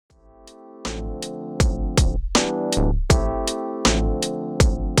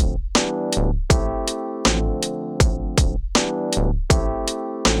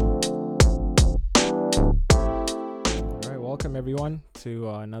everyone, to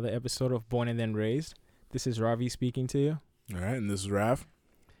another episode of Born and Then Raised. This is Ravi speaking to you. All right, and this is Rav.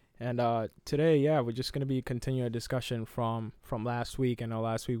 And today, we're just going to be continuing a discussion from last week. I know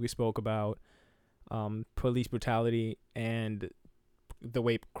last week we spoke about police brutality and the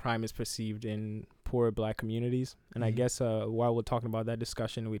way crime is perceived in poor black communities. And I guess while we're talking about that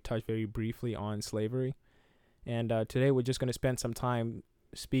discussion, we touched very briefly on slavery. And today we're just going to spend some time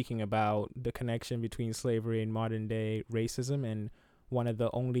speaking about the connection between slavery and modern day racism, and one of the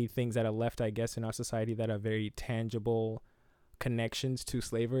only things that are left, I guess, in our society that are very tangible connections to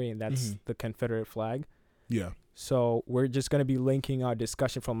slavery, and that's the Confederate flag. Yeah. So we're just going to be linking our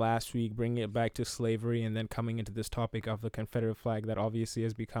discussion from last week, bringing it back to slavery, and then coming into this topic of the Confederate flag that obviously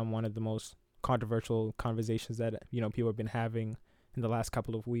has become one of the most controversial conversations that, people have been having in the last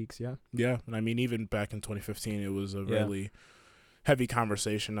couple of weeks. Yeah. And I mean, even back in 2015, it was a really heavy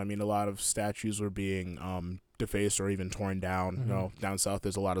conversation. I mean, a lot of statues were being defaced or even torn down. You know, down south,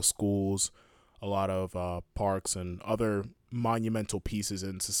 there's a lot of schools, a lot of parks and other monumental pieces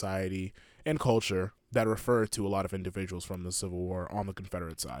in society and culture that refer to a lot of individuals from the Civil War on the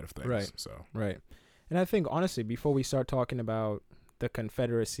Confederate side of things. Right. And I think, honestly, before we start talking about the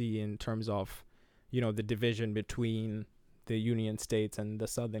Confederacy in terms of, the division between the Union States and the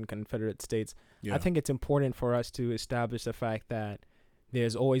Southern Confederate States, I think it's important for us to establish the fact that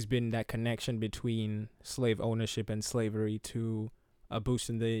there's always been that connection between slave ownership and slavery to a boost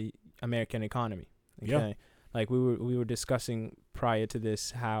in the American economy. Okay? Yeah. Like we were discussing prior to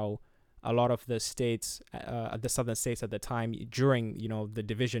this how a lot of the states, the southern states at the time, during, the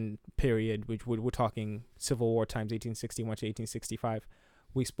division period, which we're talking Civil War times 1861 to 1865,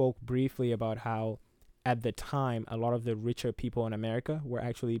 we spoke briefly about how at the time, a lot of the richer people in America were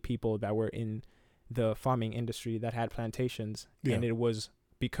actually people that were in the farming industry that had plantations, and it was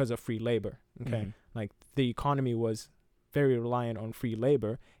because of free labor. Okay, like the economy was very reliant on free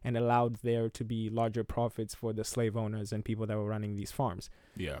labor and allowed there to be larger profits for the slave owners and people that were running these farms.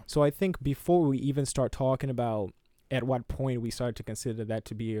 Yeah. So I think before we even start talking about at what point we start to consider that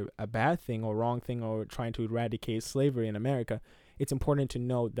to be a bad thing or wrong thing or trying to eradicate slavery in America, it's important to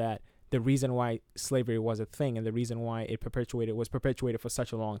note that the reason why slavery was a thing and the reason why it was perpetuated for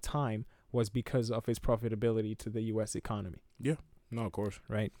such a long time was because of its profitability to the U.S. economy. Yeah. No, of course.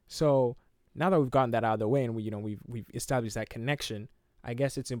 Right. So now that we've gotten that out of the way and we've established that connection, I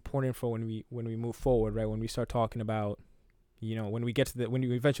guess it's important for when we move forward, right? When we start talking about, when we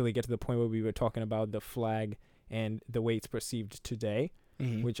eventually get to the point where we were talking about the flag and the way it's perceived today,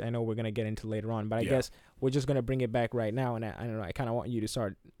 which I know we're going to get into later on. But I guess we're just going to bring it back right now. And I don't know, I kind of want you to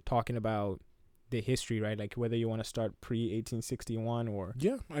start talking about the history, right? Like whether you want to start pre-1861 or...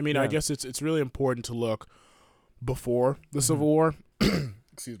 Yeah. I mean, I guess it's really important to look before the Civil War.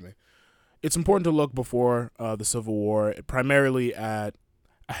 Excuse me. It's important to look before the Civil War, primarily at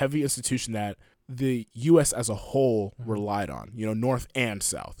a heavy institution that the U.S. as a whole relied on, North and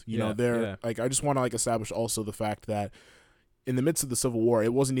South. Like, I just want to establish also the fact that in the midst of the Civil War,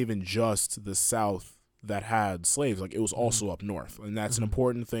 it wasn't even just the South that had slaves. Like, it was also up north. And that's an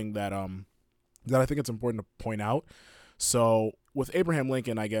important thing that I think it's important to point out. So with Abraham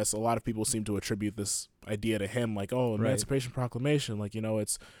Lincoln, I guess a lot of people seem to attribute this idea to him, like, Emancipation Proclamation, like,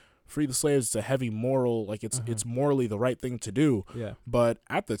 it's free the slaves. It's a heavy moral, like it's morally the right thing to do. Yeah. But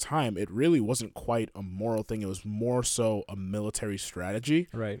at the time, it really wasn't quite a moral thing. It was more so a military strategy.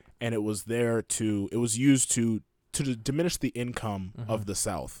 Right. And it was used to diminish the income of the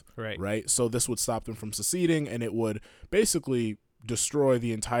South. Right. So this would stop them from seceding, and it would basically destroy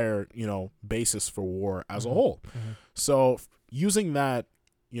the entire, basis for war as a whole. So using that,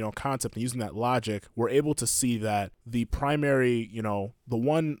 concept and using that logic, we're able to see that the primary, the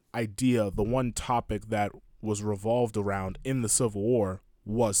one idea, the one topic that was revolved around in the Civil War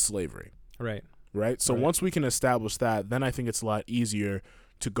was slavery. Right. So once we can establish that, then I think it's a lot easier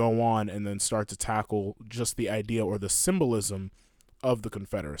to go on and then start to tackle just the idea or the symbolism of the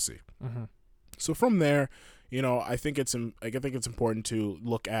Confederacy. So from there, I think it's important to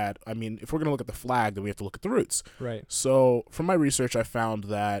look at, I mean, if we're going to look at the flag, then we have to look at the roots. Right. So from my research, I found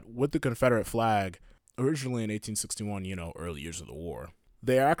that with the Confederate flag, originally in 1861, early years of the war,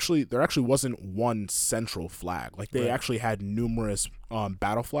 there actually wasn't one central flag. Like they actually had numerous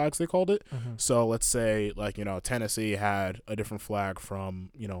battle flags, they called it. So let's say like, Tennessee had a different flag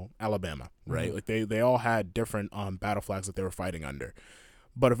from, Alabama, right? Like they all had different battle flags that they were fighting under.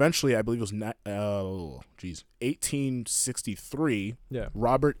 But eventually, I believe it was 1863.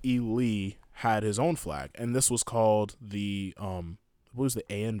 Robert E. Lee had his own flag, and this was called the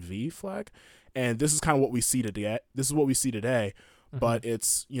A&V flag, and this is kind of what we see today. but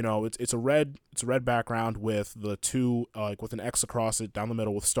it's, you know, it's a red background with the two like with an X across it down the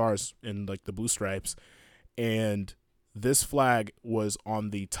middle with stars in like the blue stripes, and this flag was on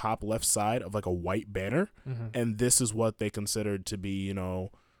the top left side of like a white banner, and this is what they considered to be, you know,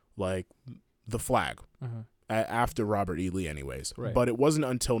 like the flag after Robert E. Lee anyways. Right. But it wasn't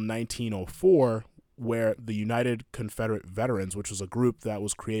until 1904 where the United Confederate Veterans, which was a group that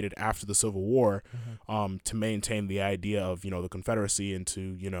was created after the Civil War, to maintain the idea of, you know, the Confederacy and to,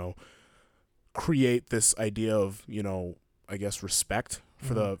 you know, create this idea of, you know, I guess respect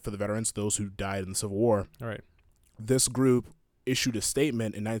for the veterans, those who died in the Civil War. Right. This group issued a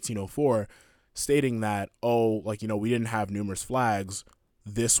statement in 1904 stating that, oh, like, you know, we didn't have numerous flags.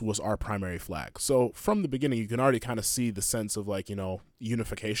 This was our primary flag. So from the beginning, you can already kind of see the sense of, like, you know,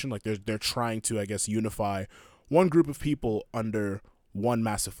 unification. Like they're trying to, I guess, unify one group of people under one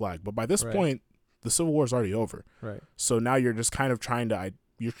massive flag. But by this point, the Civil War is already over. Right. So now you're just kind of trying to,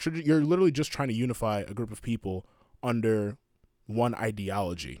 you're literally just trying to unify a group of people under one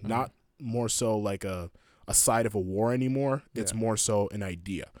ideology, not more so like a side of a war anymore. It's more so an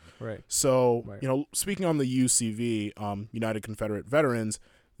idea. Right. So, you know, speaking on the UCV, United Confederate Veterans,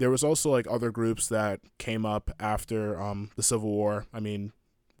 there was also like other groups that came up after the Civil War. I mean,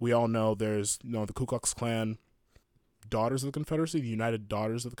 we all know there's, you know, the Ku Klux Klan Daughters of the Confederacy, the United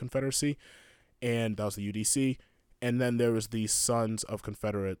Daughters of the Confederacy, and that was the UDC. And then there was the Sons of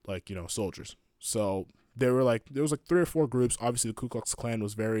Confederate, like, you know, Soldiers. So there was like 3 or 4 groups. Obviously, the Ku Klux Klan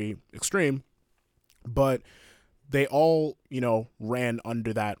was very extreme, but they all, you know, ran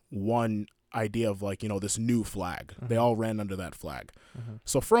under that one idea of, like, you know, this new flag. They all ran under that flag.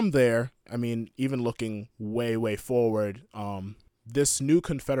 So from there, I mean, even looking way, way forward, this new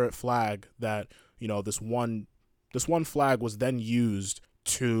Confederate flag that, you know, this one flag was then used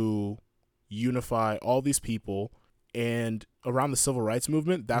to unify all these people. And around the Civil Rights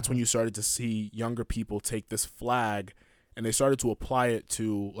Movement, that's when you started to see younger people take this flag and they started to apply it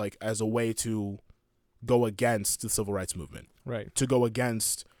to, like, as a way to go against the Civil Rights Movement, right? To go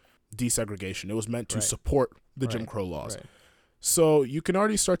against desegregation. It was meant to support the Jim Crow laws. Right. So you can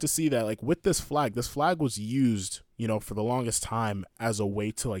already start to see that, like, with this flag was used, you know, for the longest time as a way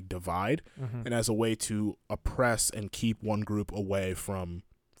to, like, divide and as a way to oppress and keep one group away from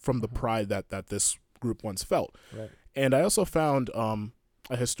the pride that this group once felt. Right. And I also found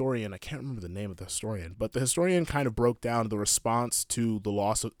a historian, I can't remember the name of the historian, but the historian kind of broke down the response to the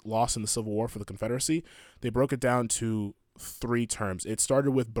loss in the Civil War for the Confederacy. They broke it down to 3 terms. It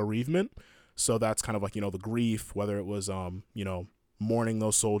started with bereavement. So that's kind of like, you know, the grief, whether it was, you know, mourning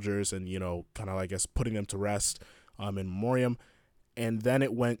those soldiers and, you know, kind of, I guess, putting them to rest in memoriam. And then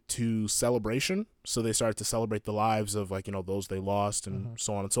it went to celebration. So they started to celebrate the lives of, like, you know, those they lost and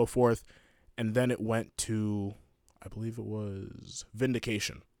so on and so forth. And then it went to, I believe it was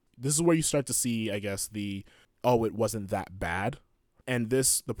vindication. This is where you start to see, I guess, it wasn't that bad. And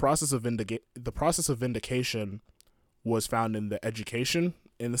the process of vindication was found in the education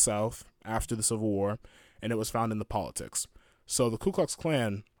in the South after the Civil War, and it was found in the politics. So the Ku Klux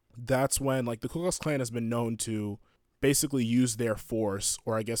Klan, that's when, like, the Ku Klux Klan has been known to basically use their force,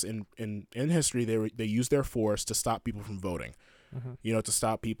 or I guess in history they used their force to stop people from voting. You know, to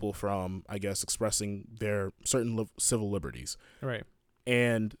stop people from, I guess, expressing their certain civil liberties. Right.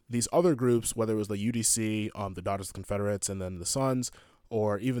 And these other groups, whether it was the UDC, the Daughters of the Confederates, and then the Sons,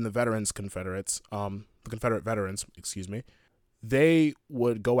 or even the Veterans Confederates, the Confederate Veterans, they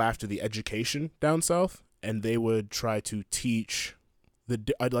would go after the education down south, and they would try to teach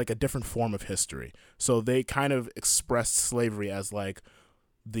like a different form of history. So they kind of expressed slavery as, like,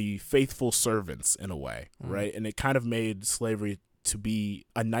 the faithful servants in a way, right? And it kind of made slavery to be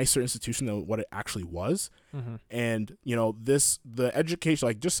a nicer institution than what it actually was. And, you know, the education,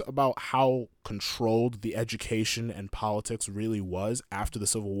 like, just about how controlled the education and politics really was after the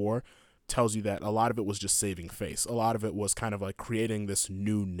Civil War tells you that a lot of it was just saving face. A lot of it was kind of like creating this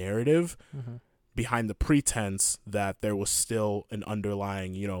new narrative behind the pretense that there was still an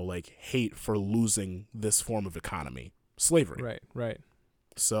underlying, you know, like, hate for losing this form of economy, slavery. Right.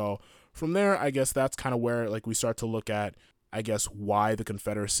 So from there, I guess that's kind of where, like, we start to look at, I guess, why the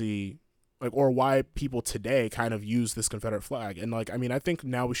Confederacy, like, or why people today kind of use this Confederate flag. And, like, I mean, I think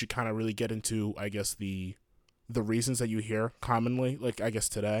now we should kind of really get into, I guess, the reasons that you hear commonly, like, I guess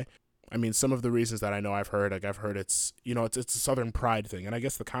today. I mean, some of the reasons that I know I've heard it's, you know, it's a Southern pride thing. And I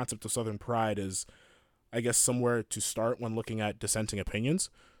guess the concept of Southern pride is, I guess, somewhere to start when looking at dissenting opinions.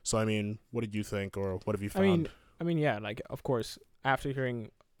 So, I mean, what did you think, or what have you found? I mean, yeah, like, of course, after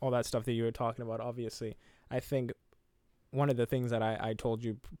hearing all that stuff that you were talking about, obviously, I think one of the things that I told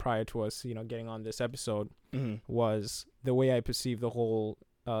you prior to us, you know, getting on this episode was the way I perceive the whole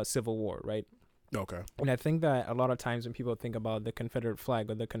Civil War, right? Okay. And I think that a lot of times when people think about the Confederate flag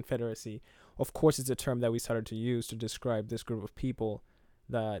or the Confederacy, of course it's a term that we started to use to describe this group of people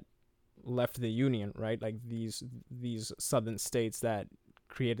that left the Union, right? Like these southern states that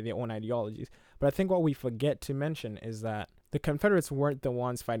created their own ideologies. But I think what we forget to mention is that the Confederates weren't the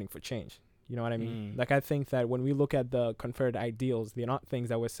ones fighting for change. You know what I mean? Like, I think that when we look at the Confederate ideals, they're not things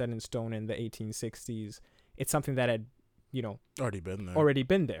that were set in stone in the 1860s. It's something that had, already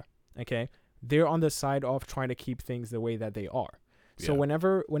been there. Okay? They're on the side of trying to keep things the way that they are. So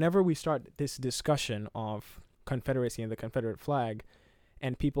whenever we start this discussion of Confederacy and the Confederate flag,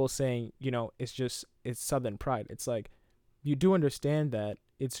 and people saying, it's Southern pride, it's like, you do understand that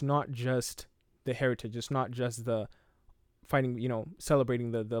it's not just the heritage, it's not just the fighting,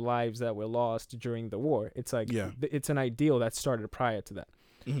 celebrating the lives that were lost during the war. It's like, it's an ideal that started prior to that.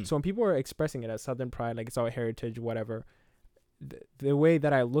 So when people are expressing it as Southern pride, like it's our heritage, whatever, the way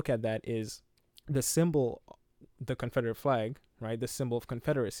that I look at that is the symbol, the Confederate flag, right? The symbol of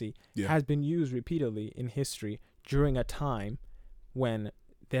Confederacy has been used repeatedly in history during a time when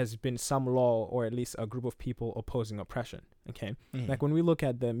there's been some law or at least a group of people opposing oppression. Okay. Like when we look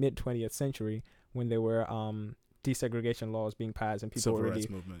at the mid 20th century, when there were desegregation laws being passed and people were really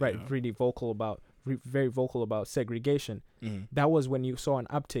really very vocal about segregation. That was when you saw an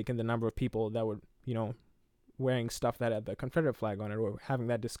uptick in the number of people that were wearing stuff that had the Confederate flag on it or having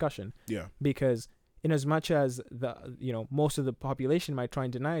that discussion. Because in as much as the most of the population might try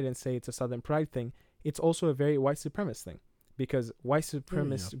and deny it and say it's a Southern pride thing, it's also a very white supremacist thing, because white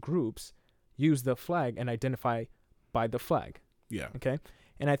supremacist groups use the flag and identify by the flag. Okay.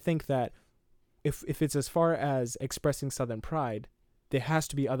 And I think that if it's as far as expressing Southern pride, there has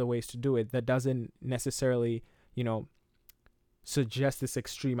to be other ways to do it that doesn't necessarily, suggest this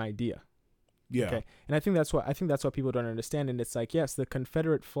extreme idea. Okay. And I think that's what people don't understand. And it's like, yes, the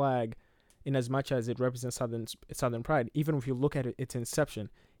Confederate flag, in as much as it represents Southern pride, even if you look at its inception,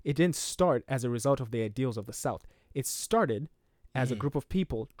 it didn't start as a result of the ideals of the South. It started as a group of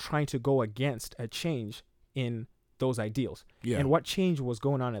people trying to go against a change in those ideals. And what change was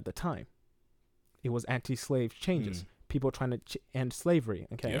going on at the time? It was anti-slave changes, people trying to end slavery.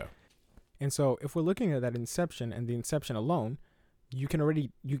 Okay. And so if we're looking at that inception and the inception alone, you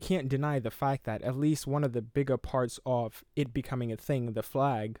can't deny the fact that at least one of the bigger parts of it becoming a thing, the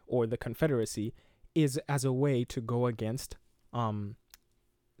flag or the Confederacy, is as a way to go against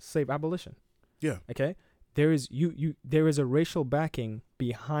slave abolition. Okay. There is a racial backing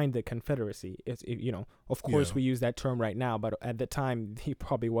behind the Confederacy. Of course we use that term right now, but at the time it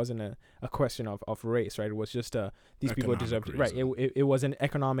probably wasn't a question of race, right? It was just these people deserve to, right. It was an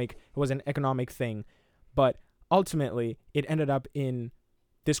economic thing, but ultimately it ended up in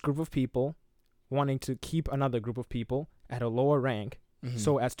this group of people wanting to keep another group of people at a lower rank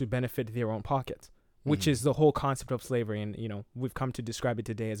so as to benefit their own pockets, which is the whole concept of slavery. And we've come to describe it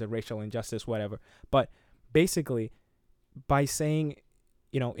today as a racial injustice, whatever. But basically, by saying,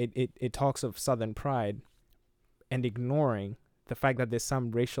 it talks of Southern pride and ignoring the fact that there's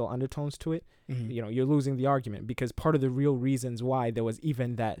some racial undertones to it, you're losing the argument, because part of the real reasons why there was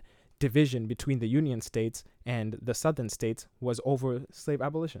even that division between the Union states and the Southern states was over slave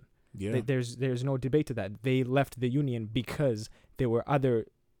abolition. There's no debate to that. They left the Union because there were other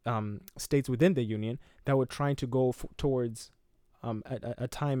states within the Union that were trying to go towards a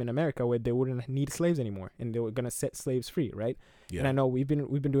time in America where they wouldn't need slaves anymore, and they were going to set slaves free, right? And I know we've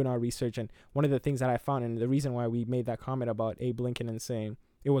been doing our research, and one of the things that I found, and the reason why we made that comment about Abe Lincoln and saying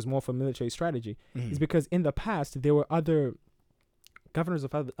it was more for military strategy, is because in the past there were other governors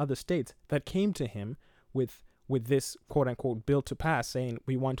of other states that came to him with this quote unquote bill to pass, saying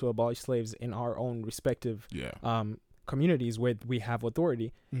we want to abolish slaves in our own respective communities where we have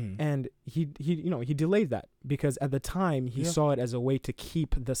authority. And he delayed that because at the time he saw it as a way to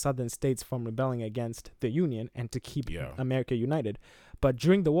keep the Southern states from rebelling against the Union and to keep America united. But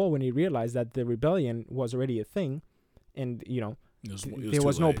during the war, when he realized that the rebellion was already a thing, and there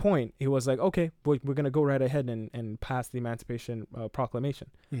was no point, he was like, okay, we're going to go right ahead and pass the Emancipation Proclamation.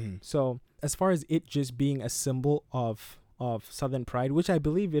 So as far as it just being a symbol of Southern pride, which I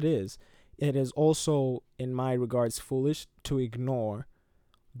believe it is also, in my regards, foolish to ignore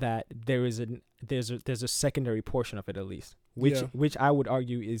that there's a secondary portion of it, at least, which I would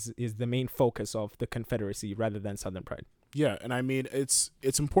argue is the main focus of the Confederacy rather than Southern pride. Yeah, and I mean it's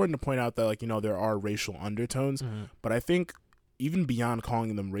important to point out that there are racial undertones, but I think even beyond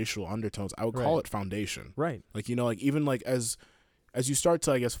calling them racial undertones, I would call it foundation. Right. Even as as you start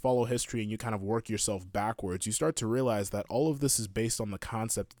to, I guess, follow history and you kind of work yourself backwards, you start to realize that all of this is based on the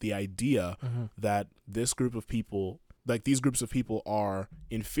concept, the idea that this group of people, like these groups of people are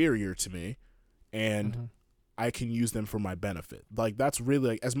inferior to me, and I can use them for my benefit. Like, that's really,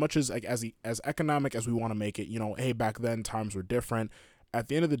 like, as much as, like, as economic as we want to make it, you know, hey, back then times were different. At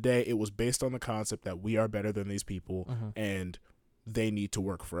the end of the day, it was based on the concept that we are better than these people, and they need to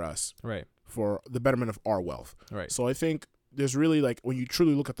work for us, right, for the betterment of our wealth. Right. So I think there's really, like, when you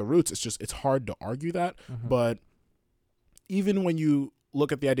truly look at the roots, it's hard to argue that. But even when you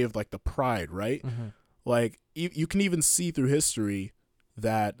look at the idea of, like, the pride, right? Like, you can even see through history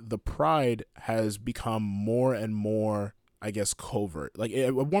that the pride has become more and more, I guess, covert. Like,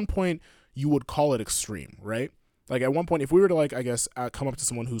 at one point, you would call it extreme, right? Like, at one point, if we were to, like, I guess, come up to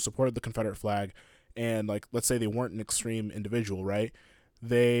someone who supported the Confederate flag, and, like, let's say they weren't an extreme individual, right?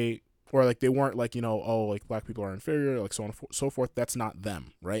 Or, like, they weren't, like, you know, oh, like, black people are inferior, like, so on and so forth. That's not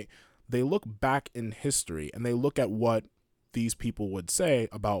them, right? They look back in history, and they look at what these people would say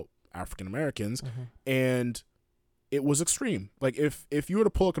about African Americans, and it was extreme. Like, if you were to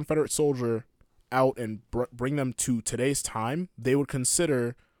pull a Confederate soldier out and bring them to today's time, they would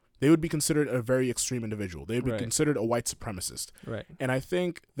be considered a very extreme individual. They would be considered a white supremacist. Right. And I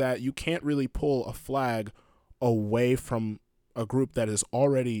think that you can't really pull a flag away from a group that is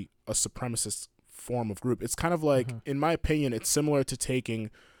already a supremacist form of group. It's kind of like, in my opinion, it's similar to taking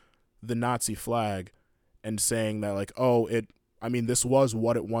the Nazi flag and saying that, like, oh, this was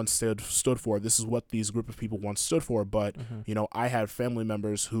what it once stood for. This is what these group of people once stood for. But, you know, I had family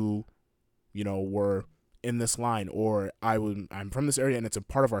members who, you know, were in this line, or I'm from this area, and it's a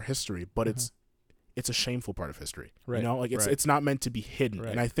part of our history, but it's a shameful part of history. Right. You know, like, it's not meant to be hidden. Right.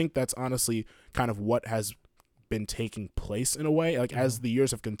 And I think that's honestly kind of what has been taking place in a way. Like, as the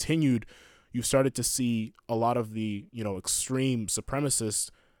years have continued, you've started to see a lot of the, you know, extreme supremacists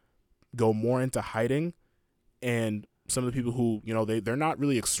go more into hiding, and some of the people who, you know, they're not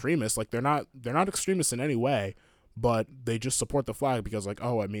really extremists. Like, they're not extremists in any way, but they just support the flag because, like,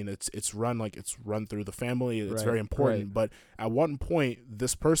 oh, I mean, it's run through the family. It's very important. Right. But at one point,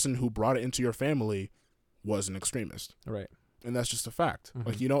 this person who brought it into your family was an extremist. Right. And that's just a fact.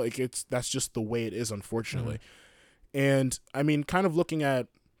 Like, you know, that's just the way it is, unfortunately. And I mean, kind of looking at,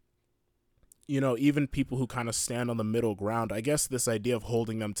 you know, even people who kind of stand on the middle ground, I guess this idea of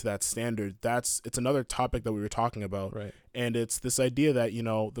holding them to that standard, it's another topic that we were talking about. Right. And it's this idea that, you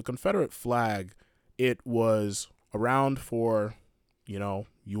know, the Confederate flag, it was around for, you know,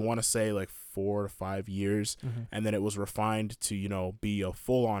 you want to say like 4 to 5 years, and then it was refined to, you know, be a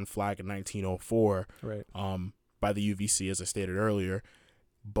full-on flag in 1904 by the UVC, as I stated earlier.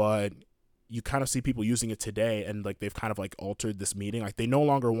 But you kind of see people using it today, and, like, they've kind of, like, altered this meaning. Like, they no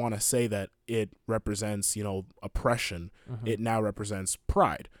longer want to say that it represents, you know, oppression. It now represents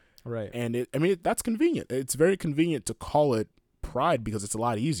pride. Right. And that's convenient. It's very convenient to call it pride because it's a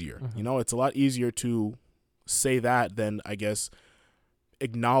lot easier. You know, it's a lot easier to say that than, I guess,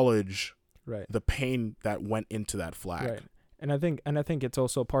 acknowledge the pain that went into that flag. Right. And I think it's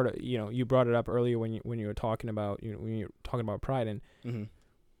also part of, you know, you brought it up earlier when you were talking about, you know, when you're talking about pride, and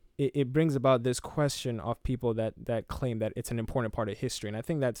it brings about this question of people that claim that it's an important part of history. And I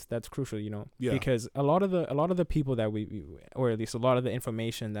think that's crucial, you know, because a lot of the people that we, or at least a lot of the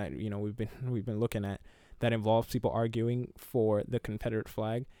information that, you know, we've been looking at that involves people arguing for the Confederate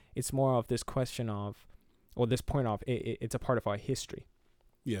flag, it's more of this question of, or this point of, it's a part of our history.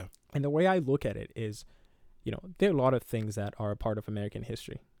 Yeah. And the way I look at it is, you know, there are a lot of things that are a part of American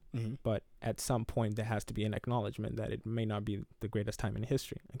history. But at some point there has to be an acknowledgement that it may not be the greatest time in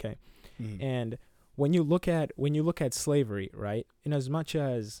history. Okay. And when you look at slavery, right, in as much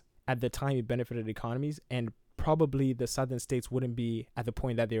as at the time it benefited economies, and probably the southern states wouldn't be at the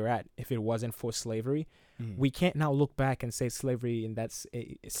point that they were at if it wasn't for slavery, we can't now look back and say slavery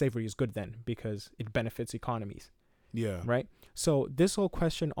is good then because it benefits economies. Yeah. Right. So this whole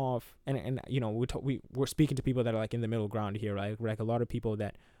question of, and you know, we're speaking to people that are, like, in the middle ground here, right? Like, a lot of people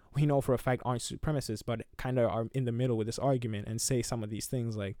that we know for a fact aren't supremacists, but kind of are in the middle with this argument and say some of these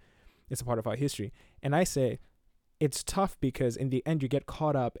things like it's a part of our history. And I say it's tough because in the end you get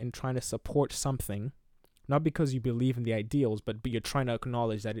caught up in trying to support something, not because you believe in the ideals, but you're trying to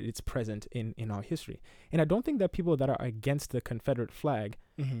acknowledge that it's present in our history. And I don't think that people that are against the Confederate flag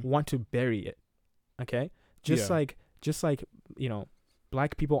want to bury it. Okay? Just like, you know,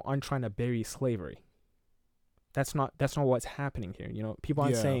 black people aren't trying to bury slavery. That's not what's happening here. You know, people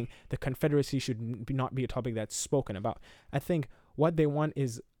aren't saying the Confederacy should not be a topic that's spoken about. I think what they want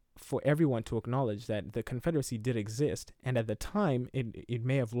is for everyone to acknowledge that the Confederacy did exist, and at the time it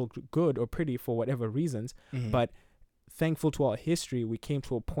may have looked good or pretty for whatever reasons, but thankful to our history, we came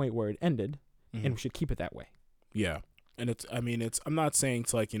to a point where it ended, Mm-hmm. and we should keep it that way. Yeah. And I'm not saying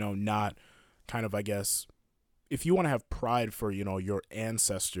to, like, not kind of, I guess, if you want to have pride for, your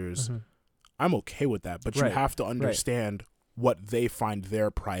ancestors, Mm-hmm. I'm okay with that. But you have to understand what they find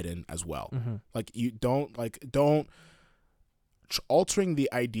their pride in as well. Mm-hmm. Like, you don't altering the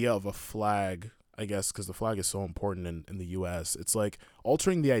idea of a flag, I guess, because the flag is so important in the U.S. It's like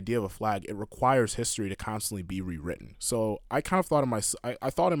altering the idea of a flag. It requires history to constantly be rewritten. So I kind of thought I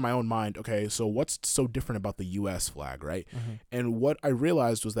thought in my own mind, okay, so what's so different about the U.S. flag, right? Mm-hmm. And what I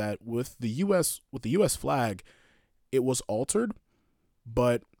realized was that with the U.S. flag, it was altered,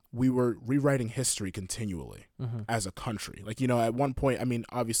 but we were rewriting history continually Mm-hmm. as a country. Like, at one point, I mean,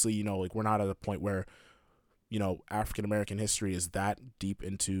 obviously, like, we're not at a point where African American history is that deep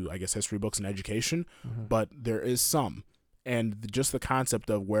into, I guess, history books and education, Mm-hmm. but there is some. And just the concept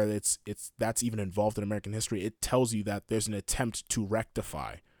of where that's even involved in American history, it tells you that there's an attempt to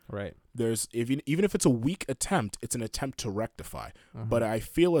rectify. Right. There's even if it's a weak attempt, it's an attempt to rectify. Mm-hmm. But I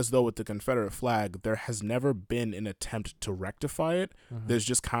feel as though with the Confederate flag, there has never been an attempt to rectify it. Mm-hmm. There's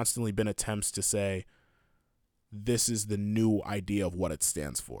just constantly been attempts to say, this is the new idea of what it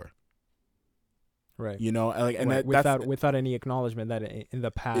stands for. Right. Without any acknowledgement that in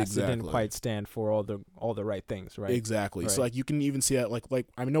the past it didn't quite stand for all the right things, right? Exactly. Right. So like you can even see that like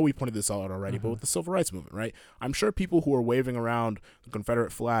I know we pointed this out already, Mm-hmm. but with the Civil Rights Movement, right? I'm sure people who are waving around the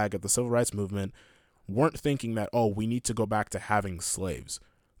Confederate flag at the Civil Rights Movement weren't thinking that, oh, we need to go back to having slaves.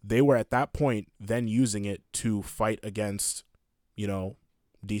 They were at that point then using it to fight against,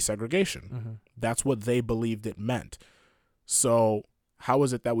 desegregation. Mm-hmm. That's what they believed it meant. So how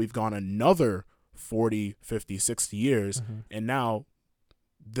is it that we've gone another 40, 50, 60 years, Mm-hmm. and now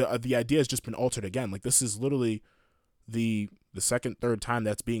the idea has just been altered again? Like, this is literally the second, third time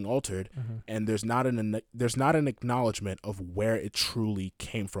that's being altered, Mm-hmm. and there's not an acknowledgement of where it truly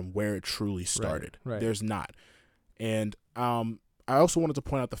came from, where it truly started. Right. There's not. And I also wanted to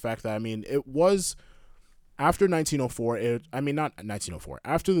point out the fact that, it was after 1904, not 1904,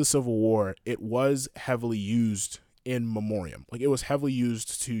 after the Civil War, it was heavily used in memoriam. Like, it was heavily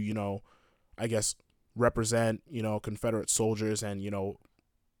used to, I guess, represent, Confederate soldiers and,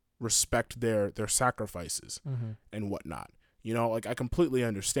 respect their sacrifices Mm-hmm. and whatnot. I completely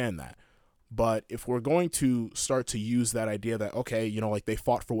understand that. But if we're going to start to use that idea that, okay, they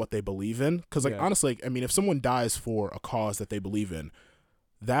fought for what they believe in, because honestly, if someone dies for a cause that they believe in,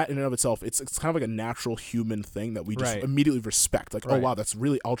 that in and of itself, it's kind of like a natural human thing that we just immediately respect. Like, oh, wow, that's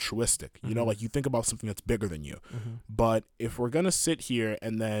really altruistic. Mm-hmm. Like, you think about something that's bigger than you. Mm-hmm. But if we're going to sit here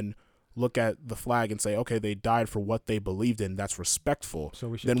and then look at the flag and say, okay, they died for what they believed in, that's respectful.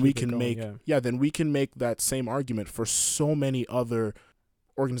 So then we can make that same argument for so many other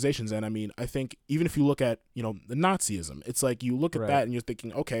organizations. And I think even if you look at, the Nazism, it's like you look at that and you're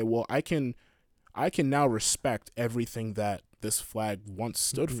thinking, okay, well, I can now respect everything that this flag once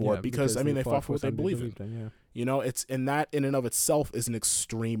stood for, because they fought for what they believe in. It's, and that in and of itself is an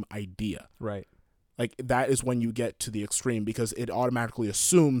extreme idea. Right. Like, that is when you get to the extreme, because it automatically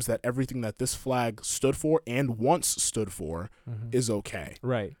assumes that everything that this flag stood for and once stood for Mm-hmm. is okay.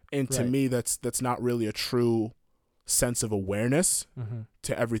 Right. And to me, that's not really a true sense of awareness Mm-hmm.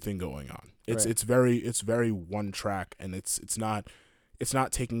 to everything going on. It's very one track, and it's not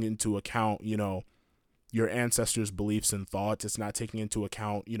taking into account, your ancestors' beliefs and thoughts. It's not taking into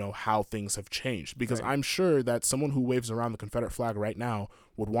account, how things have changed. Because I'm sure that someone who waves around the Confederate flag right now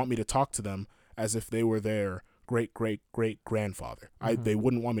would want me to talk to them as if they were their great-great-great-grandfather. Mm-hmm. They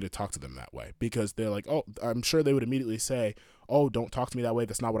wouldn't want me to talk to them that way, because they're like, oh, I'm sure they would immediately say, oh, don't talk to me that way.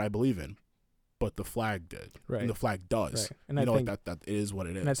 That's not what I believe in. But the flag did. Right. And the flag does. Right. And I think that is what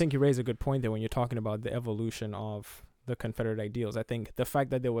it is. And I think you raise a good point there when you're talking about the evolution of the Confederate ideals. I think the fact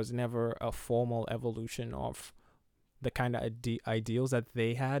that there was never a formal evolution of the kind of ideals that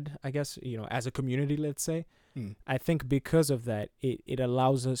they had, I guess, as a community, let's say, I think because of that, it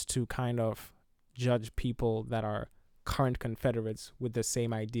allows us to kind of judge people that are current Confederates with the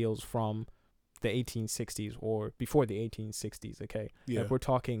same ideals from the 1860s or before the 1860s, okay? Yeah. Like, we're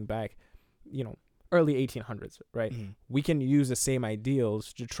talking back, early 1800s, right? Mm-hmm. We can use the same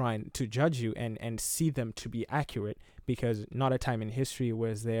ideals to try and to judge you and see them to be accurate, because not a time in history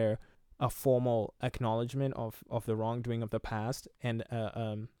was there a formal acknowledgement of the wrongdoing of the past and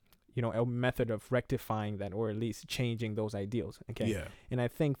a method of rectifying that, or at least changing those ideals. Okay. Yeah. And I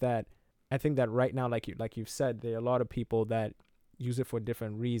think that right now, like you've said, there are a lot of people that use it for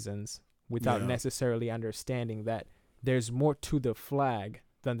different reasons without necessarily understanding that there's more to the flag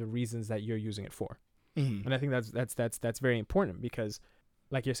than the reasons that you're using it for. Mm-hmm. And I think that's very important, because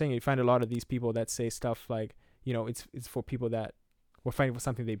like you're saying, you find a lot of these people that say stuff like, it's for people that were fighting for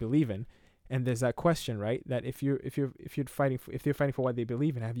something they believe in. And there's that question, right? That if they're fighting for what they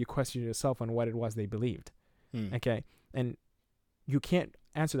believe in, have you questioned yourself on what it was they believed? Okay, and you can't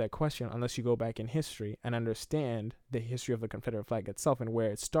answer that question unless you go back in history and understand the history of the Confederate flag itself and where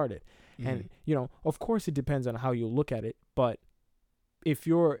it started. And of course, it depends on how you look at it. But if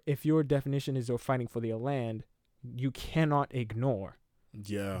your definition is you're fighting for the land, you cannot ignore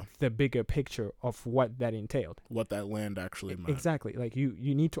the bigger picture of what that entailed, what that land actually meant. Exactly. Like you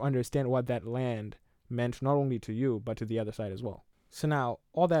need to understand what that land meant, not only to you but to the other side as well. So now,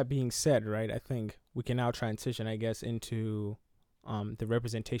 all that being said, right, I think we can now transition, I guess, into the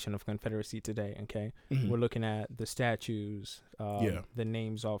representation of Confederacy today. Okay, we're looking at the statues, the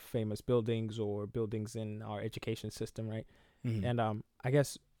names of famous buildings or buildings in our education system, right? And I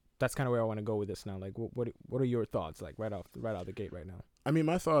guess that's kind of where I want to go with this now. Like, what are your thoughts, like right out the gate right now? I mean,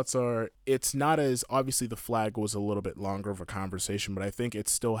 my thoughts are, it's not as, obviously the flag was a little bit longer of a conversation, but I think it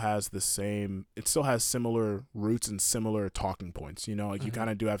still has similar roots and similar talking points, you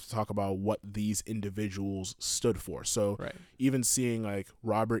kind of do have to talk about what these individuals stood for. So even seeing like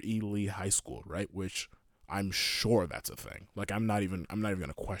Robert E. Lee High School, right, which I'm sure that's a thing. Like, I'm not even going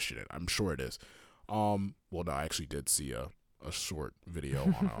to question it. I'm sure it is. Well, no, I actually did see a short video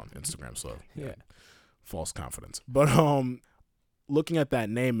on Instagram, so false confidence. But looking at that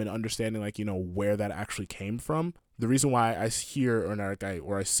name and understanding, like, where that actually came from, the reason why I hear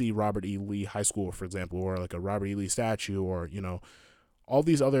or I see Robert E. Lee High School, for example, or like a Robert E. Lee statue, or all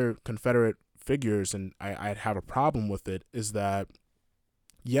these other Confederate figures, and I'd have a problem with it, is that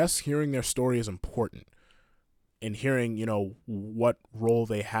yes, hearing their story is important, and hearing what role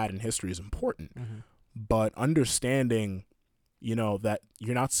they had in history is important, but understanding that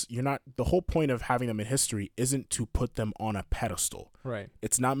you're not, the whole point of having them in history isn't to put them on a pedestal. Right.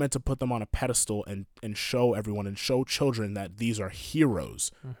 It's not meant to put them on a pedestal and show everyone and show children that these are heroes.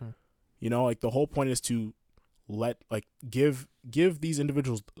 Like, the whole point is to give these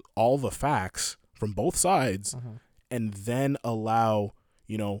individuals all the facts from both sides, and then allow,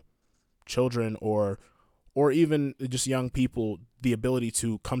 children or even just young people the ability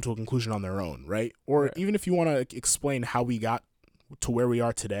to come to a conclusion on their own, right? Or even if you want to explain how we got to where we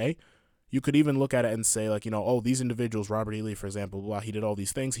are today, you could even look at it and say, like, these individuals, Robert E. Lee, for example, he did all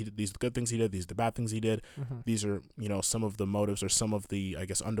these things. He did these good things he did, these the bad things he did. These are, some of the motives or some of the, I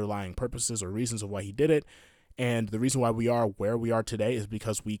guess, underlying purposes or reasons of why he did it. And the reason why we are where we are today is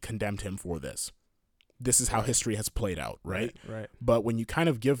because we condemned him for this. This is how history has played out, right? Right. But when you kind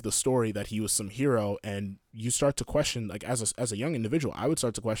of give the story that he was some hero, and you start to question, like, as a young individual, I would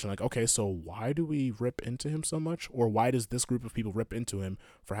start to question, like, okay, so why do we rip into him so much? Or why does this group of people rip into him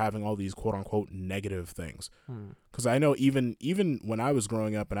for having all these quote unquote negative things? Because I know even when I was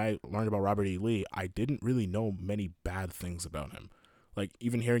growing up and I learned about Robert E. Lee, I didn't really know many bad things about him. Like,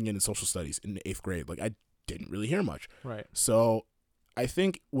 even hearing it in social studies in the 8th grade, like, I didn't really hear much. Right. So I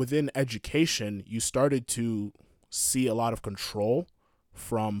think within education, you started to see a lot of control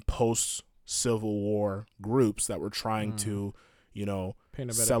from post-Civil War groups that were trying to,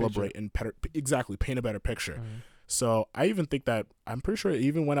 celebrate and paint a better picture. So I even think that, I'm pretty sure it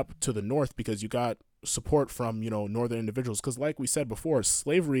even went up to the North, because you got support from, Northern individuals. Because like we said before,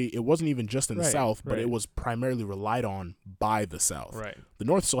 slavery, it wasn't even just in the South, but it was primarily relied on by the South. Right. The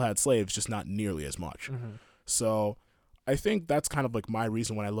North still had slaves, just not nearly as much. So I think that's kind of like my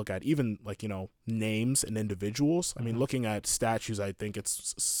reason when I look at even, like, names and individuals. I mean, looking at statues, I think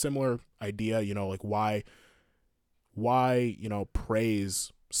it's a similar idea, like why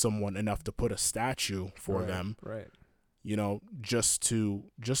praise someone enough to put a statue for them. Right. Just to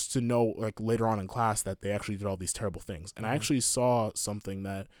know, like, later on in class that they actually did all these terrible things. And I actually saw something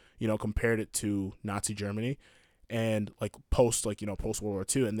that, compared it to Nazi Germany and like post World War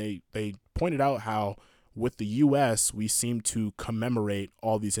II, and they pointed out how with the U.S., we seem to commemorate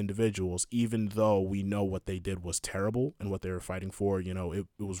all these individuals, even though we know what they did was terrible and what they were fighting for. It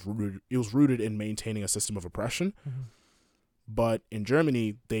was rooted in maintaining a system of oppression. But in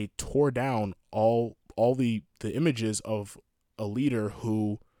Germany, they tore down all the images of a leader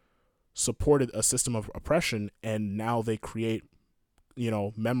who supported a system of oppression, and now they create,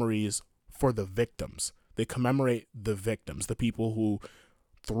 memories for the victims. They commemorate the victims, the people who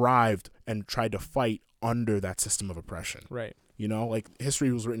thrived and tried to fight under that system of oppression. Right. Like,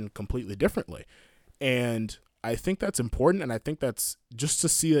 history was written completely differently. And I think that's important. And I think that's just to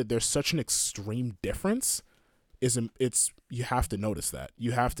see that there's such an extreme difference you have to notice that.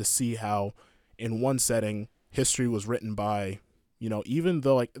 You have to see how in one setting, history was written by, even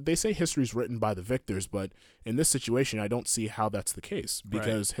though, like, they say history is written by the victors, but in this situation, I don't see how that's the case,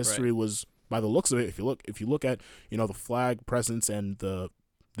 because history was by the looks of it, if you look at, you know, the flag presence and the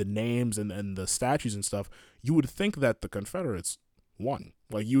names and the statues and stuff, you would think that the Confederates won.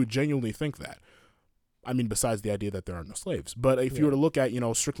 Like, you would genuinely think that. I mean, besides the idea that there are no slaves. But if you were to look at, you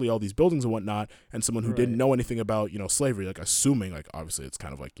know, strictly all these buildings and whatnot, and someone who didn't know anything about, you know, slavery, like assuming, like obviously it's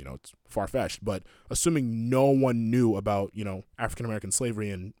kind of like, you know, it's far-fetched, but assuming no one knew about, you know, African-American slavery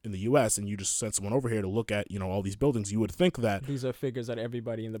in the U.S., and you just sent someone over here to look at, you know, all these buildings, you would think that these are figures that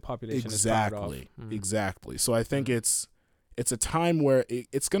everybody in the population is proud of. Exactly. So I think it's a time where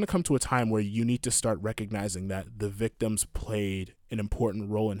it's going to come to a time where you need to start recognizing that the victims played an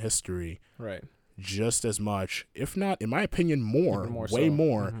important role in history. Right. Just as much, if not, in my opinion, way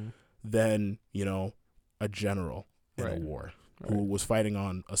more than, you know, a general in a war who was fighting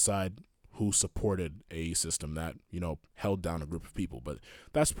on a side who supported a system that, you know, held down a group of people. But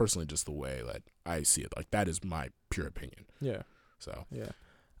that's personally just the way that I see it. Like, that is my pure opinion. Yeah. So. Yeah.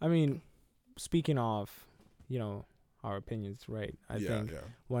 I mean, speaking of, you know, our opinions, right? I think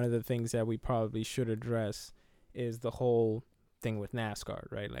one of the things that we probably should address is the whole thing with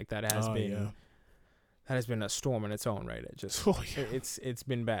NASCAR, right? Like, that has been... That has been a storm in its own, right? It just it's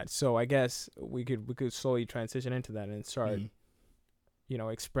been bad. So I guess we could slowly transition into that and start, you know,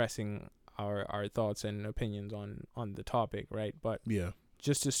 expressing our thoughts and opinions on the topic, right? But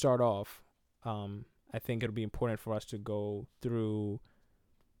just to start off, I think it'll be important for us to go through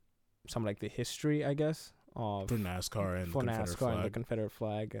some like the history, I guess, of for NASCAR and the Confederate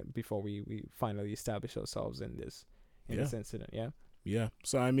flag before we finally establish ourselves in this incident. Yeah.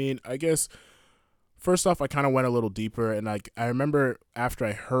 So I mean, I guess. First off, I kind of went a little deeper, and I remember after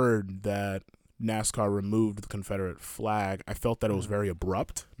I heard that NASCAR removed the Confederate flag, I felt that it was very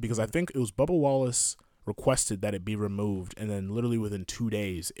abrupt, because I think it was Bubba Wallace requested that it be removed, and then literally within 2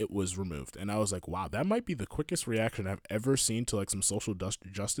 days, it was removed. And I was like, wow, that might be the quickest reaction I've ever seen to like some social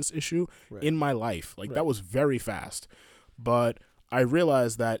justice issue in my life. Like, that was very fast. But I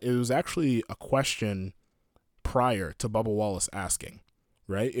realized that it was actually a question prior to Bubba Wallace asking.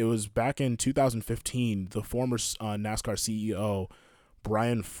 Right, it was back in 2015. The former NASCAR CEO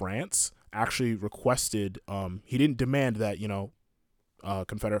Brian France actually requested. He didn't demand that, you know,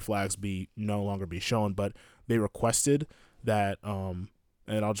 Confederate flags no longer be shown, but they requested that. And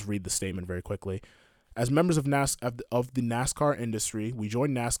I'll just read the statement very quickly. As members of the NASCAR industry, we join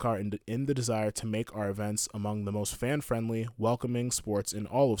NASCAR in the desire to make our events among the most fan-friendly, welcoming sports in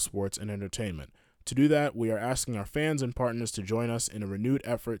all of sports and entertainment. To do that, we are asking our fans and partners to join us in a renewed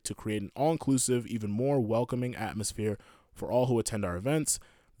effort to create an all-inclusive, even more welcoming atmosphere for all who attend our events.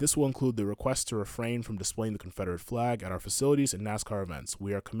 This will include the request to refrain from displaying the Confederate flag at our facilities and NASCAR events.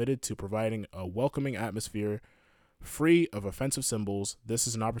 We are committed to providing a welcoming atmosphere free of offensive symbols. This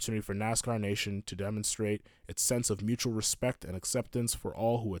is an opportunity for NASCAR Nation to demonstrate its sense of mutual respect and acceptance for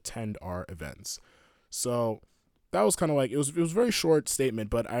all who attend our events. So that was kind of like, it was a very short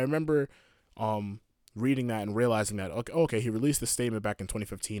statement, but I remember reading that and realizing that, okay, he released the statement back in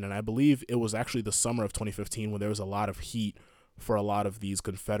 2015, and I believe it was actually the summer of 2015 when there was a lot of heat for a lot of these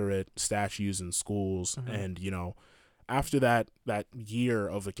Confederate statues in schools. And, you know, after that year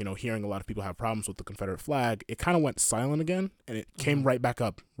of, like, you know, hearing a lot of people have problems with the Confederate flag, it kind of went silent again, and it came right back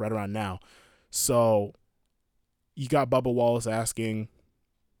up right around now. So you got Bubba Wallace asking,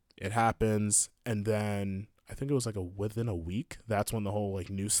 it happens, and then I think it was like within a week, that's when the whole like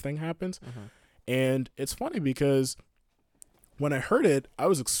noose thing happens. And it's funny because when I heard it, I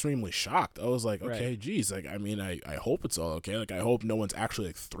was extremely shocked. I was like, okay, geez, like, I mean, I hope it's all okay. Like, I hope no one's actually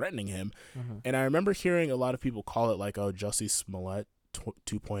like threatening him. And I remember hearing a lot of people call it like, oh, Jussie Smollett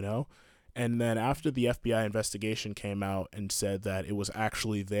 2.0. And then after the FBI investigation came out and said that it was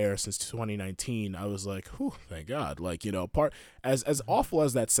actually there since 2019, I was like, whew, thank God. Like, you know, as awful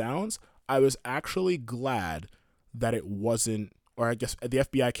as that sounds, I was actually glad that it wasn't, or I guess the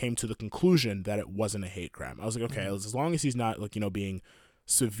FBI came to the conclusion that it wasn't a hate crime. I was like, okay, as long as he's not, like, you know, being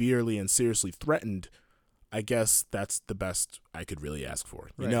severely and seriously threatened, I guess that's the best I could really ask for,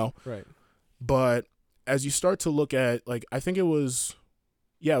 you know? Right. But as you start to look at, like, I think it was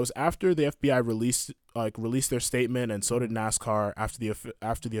after the FBI released their statement, and so did NASCAR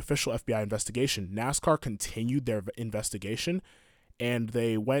after the official FBI investigation. NASCAR continued their investigation, and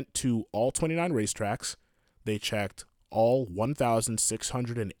they went to all 29 racetracks. They checked all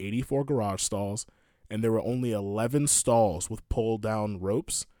 1,684 garage stalls, and there were only 11 stalls with pull-down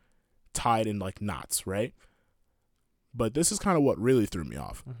ropes tied in like knots, right? But this is kind of what really threw me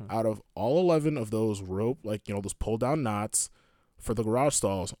off. Out of all 11 of those those pull-down knots for the garage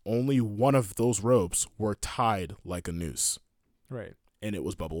stalls, only one of those ropes were tied like a noose. Right. And it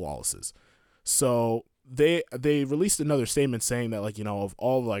was Bubba Wallace's. So they released another statement saying that, like, of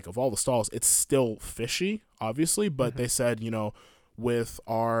all the stalls, it's still fishy, obviously, but they said, with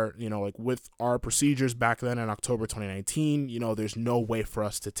our, with our procedures back then in October 2019, there's no way for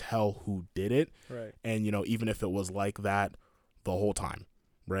us to tell who did it. Right. And, even if it was like that the whole time.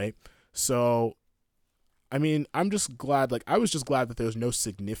 Right. So, I mean, I was just glad that there was no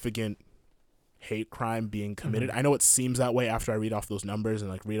significant hate crime being committed. I know it seems that way after I read off those numbers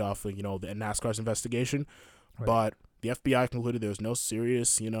and like read off, the NASCAR's investigation, but the FBI concluded there was no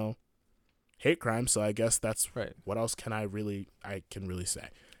serious, hate crime. So I guess that's what else can I can really say.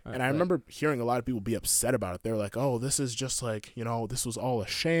 And I remember hearing a lot of people be upset about it. They were like, oh, this is just like, this was all a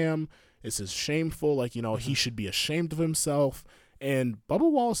sham. This is shameful. Like, he should be ashamed of himself. And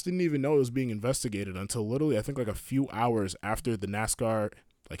Bubba Wallace didn't even know it was being investigated until literally, I think, like a few hours after the NASCAR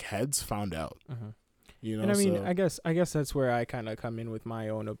like heads found out. And I mean, I guess that's where I kind of come in with my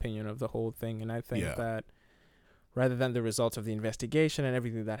own opinion of the whole thing. And I think that rather than the results of the investigation and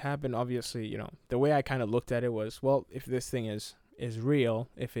everything that happened, obviously, the way I kind of looked at it was, well, if this thing is real,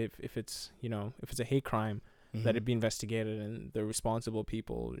 if it's if it's a hate crime, let it be investigated and the responsible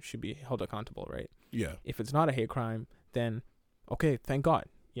people should be held accountable, right? Yeah. If it's not a hate crime, then okay, thank God,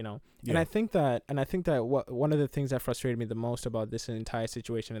 And I think that one of the things that frustrated me the most about this entire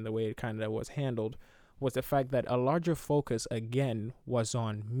situation and the way it kind of was handled was the fact that a larger focus again was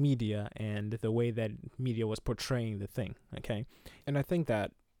on media and the way that media was portraying the thing. Okay. And I think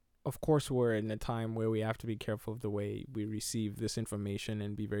that, of course, we're in a time where we have to be careful of the way we receive this information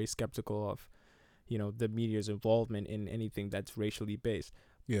and be very skeptical of, the media's involvement in anything that's racially based.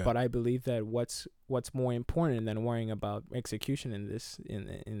 Yeah. But I believe that what's more important than worrying about execution in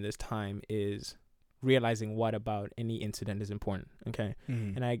this time is realizing what about any incident is important. Okay.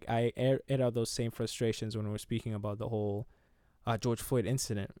 And I aired out those same frustrations when we were speaking about the whole George Floyd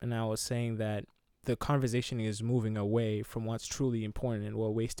incident, and I was saying that the conversation is moving away from what's truly important, and we're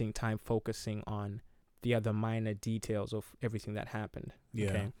wasting time focusing on the other minor details of everything that happened. Yeah.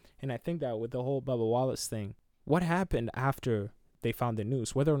 Okay. And I think that with the whole Bubba Wallace thing, what happened after they found the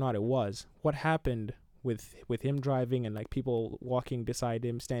news, whether or not it was, what happened with him driving and like people walking beside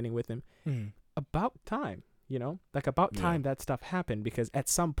him, standing with him, about time, about time that stuff happened, because at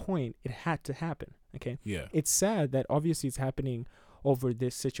some point it had to happen. Okay. Yeah. It's sad that obviously it's happening over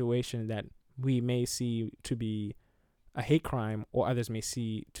this situation that we may see to be a hate crime or others may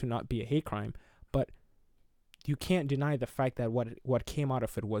see to not be a hate crime, but you can't deny the fact that what came out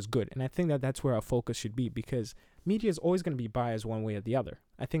of it was good. And I think that that's where our focus should be, because media is always going to be biased one way or the other.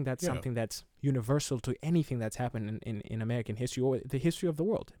 I think that's something that's universal to anything that's happened in American history or the history of the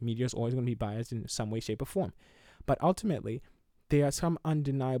world. Media is always going to be biased in some way, shape, or form. But ultimately, there are some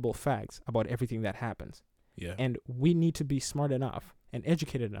undeniable facts about everything that happens. Yeah. And we need to be smart enough and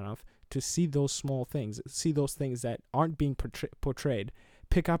educated enough to see those small things, see those things that aren't being portrayed,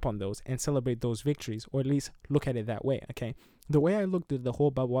 pick up on those and celebrate those victories, or at least look at it that way. Okay. The way I looked at the whole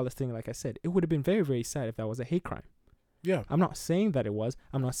Bubba Wallace thing, like I said, it would have been very, very sad if that was a hate crime. Yeah. I'm not saying that it was.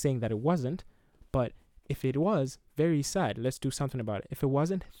 I'm not saying that it wasn't. But if it was, very sad. Let's do something about it. If it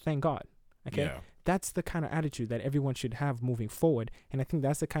wasn't, thank God. Okay. Yeah. That's the kind of attitude that everyone should have moving forward. And I think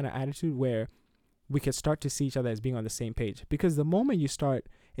that's the kind of attitude where we can start to see each other as being on the same page. Because the moment you start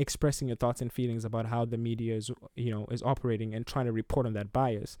expressing your thoughts and feelings about how the media is operating and trying to report on that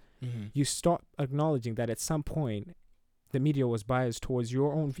bias, you start acknowledging that at some point the media was biased towards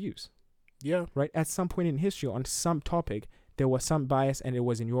your own views. Yeah. Right? At some point in history, on some topic, there was some bias and it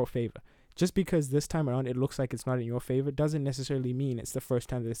was in your favor. Just because this time around it looks like it's not in your favor doesn't necessarily mean it's the first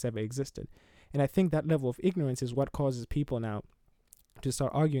time that it's ever existed. And I think that level of ignorance is what causes people now to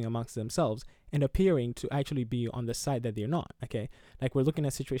start arguing amongst themselves and appearing to actually be on the side that they're not. Okay. Like, we're looking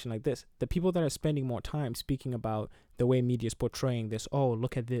at a situation like this. The people that are spending more time speaking about the way media is portraying this, oh,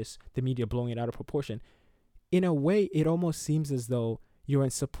 look at this, the media blowing it out of proportion. In a way, it almost seems as though you're in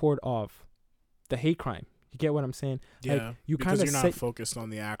support of the hate crime. You get what I'm saying? Yeah, like, because you're not focused on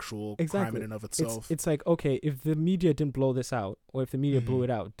the actual crime in and of itself. It's like, okay, if the media didn't blow this out, or if the media blew it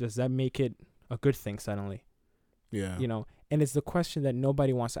out, does that make it a good thing suddenly? Yeah. And it's the question that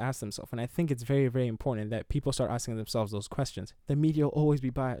nobody wants to ask themselves. And I think it's very, very important that people start asking themselves those questions. The media will always be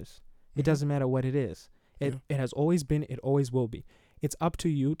biased. It doesn't matter what it is. It has always been, it always will be. It's up to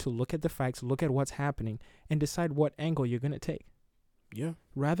you to look at the facts, look at what's happening, and decide what angle you're going to take. Yeah.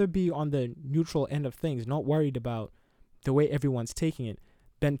 Rather be on the neutral end of things, not worried about the way everyone's taking it,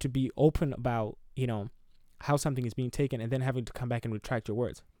 than to be open about, how something is being taken and then having to come back and retract your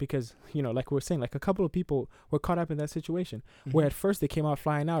words. Because, like we were saying, like a couple of people were caught up in that situation where at first they came out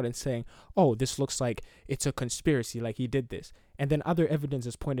flying out and saying, oh, this looks like it's a conspiracy, like he did this. and then other evidence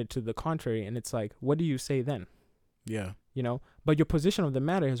is pointed to the contrary, and it's like, what do you say then? Yeah. You know, but your position of the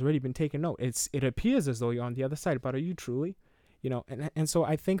matter has already been taken note. It appears as though you're on the other side, but are you truly? You know, and so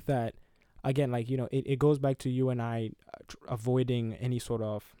I think that, again, like, you know, it goes back to you and I avoiding any sort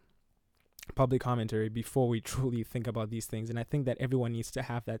of public commentary before we truly think about these things. And I think that everyone needs to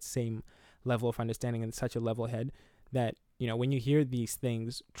have that same level of understanding and such a level head that, you know, when you hear these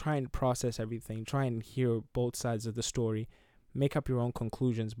things, try and process everything, try and hear both sides of the story, make up your own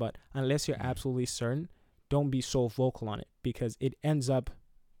conclusions. But unless you're absolutely certain, don't be so vocal on it, because it ends up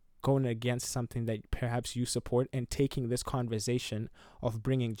going against something that perhaps you support, and taking this conversation of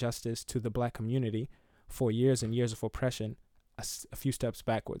bringing justice to the Black community for years and years of oppression a few steps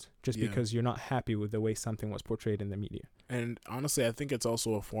backwards, just because you're not happy with the way something was portrayed in the media. And honestly, I think it's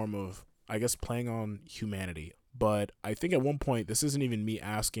also a form of, I guess, playing on humanity. But I think at one point, this isn't even me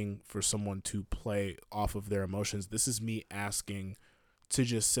asking for someone to play off of their emotions. This is me asking to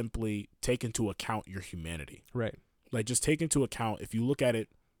just simply take into account your humanity. Right. Like, just take into account, if you look at it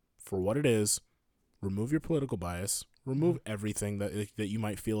for what it is, remove your political bias, remove everything that you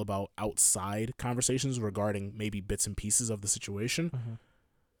might feel about outside conversations regarding maybe bits and pieces of the situation.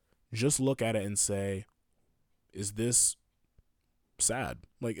 Just look at it and say, is this sad?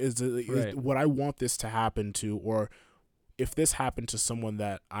 Like, is what I want this to happen to, or if this happened to someone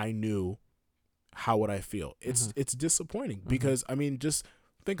that I knew, how would I feel? It's disappointing, because I mean, just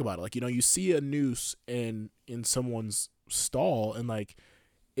think about it. Like, you know, you see a noose in someone's stall, and like,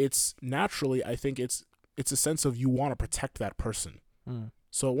 it's naturally, I think it's a sense of you want to protect that person.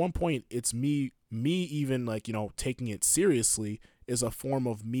 So at one point, it's me even, like, you know, taking it seriously is a form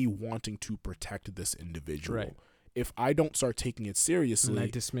of me wanting to protect this individual. Right. If I don't start taking it seriously, and I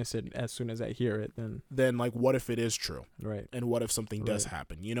dismiss it as soon as I hear it, then like, what if it is true? Right. And what if something does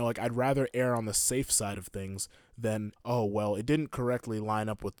happen? You know, like, I'd rather err on the safe side of things than, oh, well, it didn't correctly line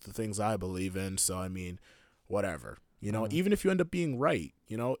up with the things I believe in, so I mean, whatever. You know, even if you end up being right,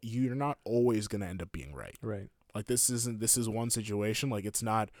 you know, you're not always going to end up being right. Right. Like, this is one situation. Like,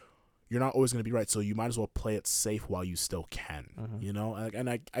 you're not always going to be right. So you might as well play it safe while you still can, you know? And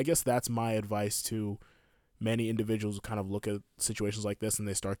I guess that's my advice to many individuals who kind of look at situations like this and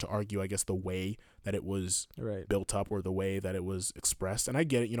they start to argue, I guess, the way that it was built up or the way that it was expressed. And I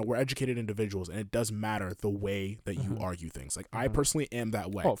get it. You know, we're educated individuals, and it does matter the way that you argue things. Like, I personally am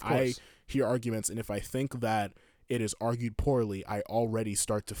that way. I hear arguments, and if I think that it is argued poorly, I already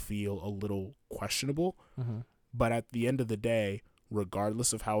start to feel a little questionable. But at the end of the day,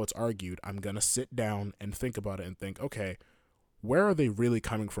 regardless of how it's argued, I'm going to sit down and think about it and think, okay, where are they really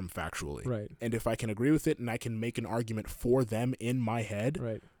coming from factually? Right. And if I can agree with it and I can make an argument for them in my head,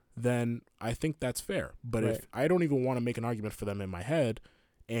 then I think that's fair. But if I don't even want to make an argument for them in my head,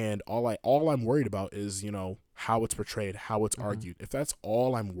 and all I'm worried about is, you know, how it's portrayed, how it's argued. If that's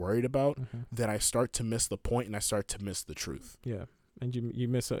all I'm worried about, then I start to miss the point and I start to miss the truth. Yeah. And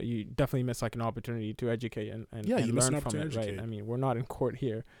you definitely miss like an opportunity to educate and you learn miss an from it, right? I mean, we're not in court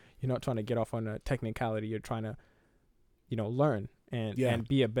here. You're not trying to get off on a technicality. You're trying to, you know, learn and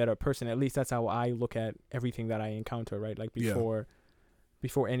be a better person. At least that's how I look at everything that I encounter, right? Like before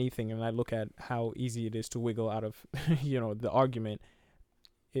anything, and I look at how easy it is to wiggle out of, you know, the argument.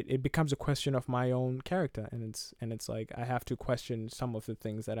 It becomes a question of my own character, and it's like I have to question some of the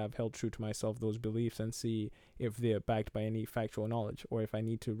things that I've held true to myself, those beliefs, and see if they're backed by any factual knowledge or if I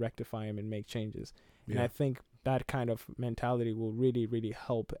need to rectify them and make changes. And I think that kind of mentality will really, really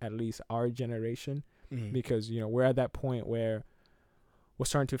help at least our generation, because, you know, we're at that point where we're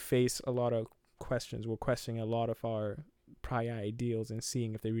starting to face a lot of questions. We're questioning a lot of our prior ideals and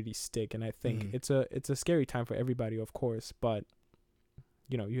seeing if they really stick. And I think it's a scary time for everybody, of course, but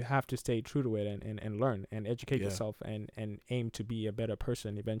you know, you have to stay true to it and learn and educate yourself and aim to be a better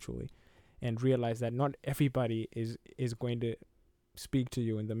person eventually, and realize that not everybody is going to speak to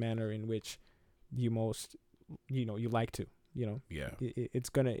you in the manner in which you most, you know, you like to, you know. It's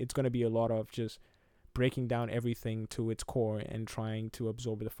gonna be a lot of just breaking down everything to its core and trying to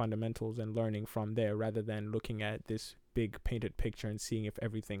absorb the fundamentals and learning from there, rather than looking at this big painted picture and seeing if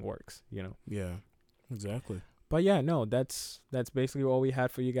everything works, you know. Yeah, exactly. But yeah, no, that's basically all we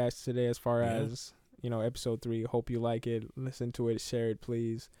had for you guys today as far as, you know, episode 3. Hope you like it. Listen to it, share it,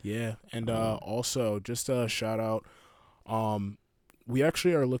 please. Yeah. And also just a shout out. We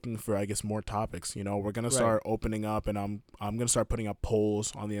actually are looking for, I guess, more topics. You know, we're gonna start opening up, and I'm gonna start putting up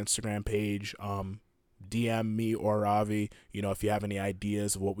polls on the Instagram page. DM me or Ravi, you know, if you have any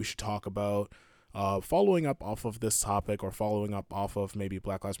ideas of what we should talk about. Following up off of this topic, or following up off of maybe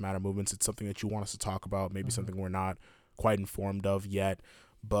Black Lives Matter movements, it's something that you want us to talk about, maybe something we're not quite informed of yet,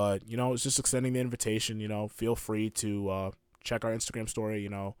 but, you know, it's just extending the invitation. You know, feel free to check our Instagram story,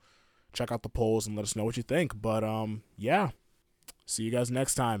 check out the polls and let us know what you think. But yeah, see you guys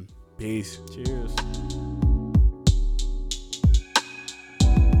next time. Peace. Cheers.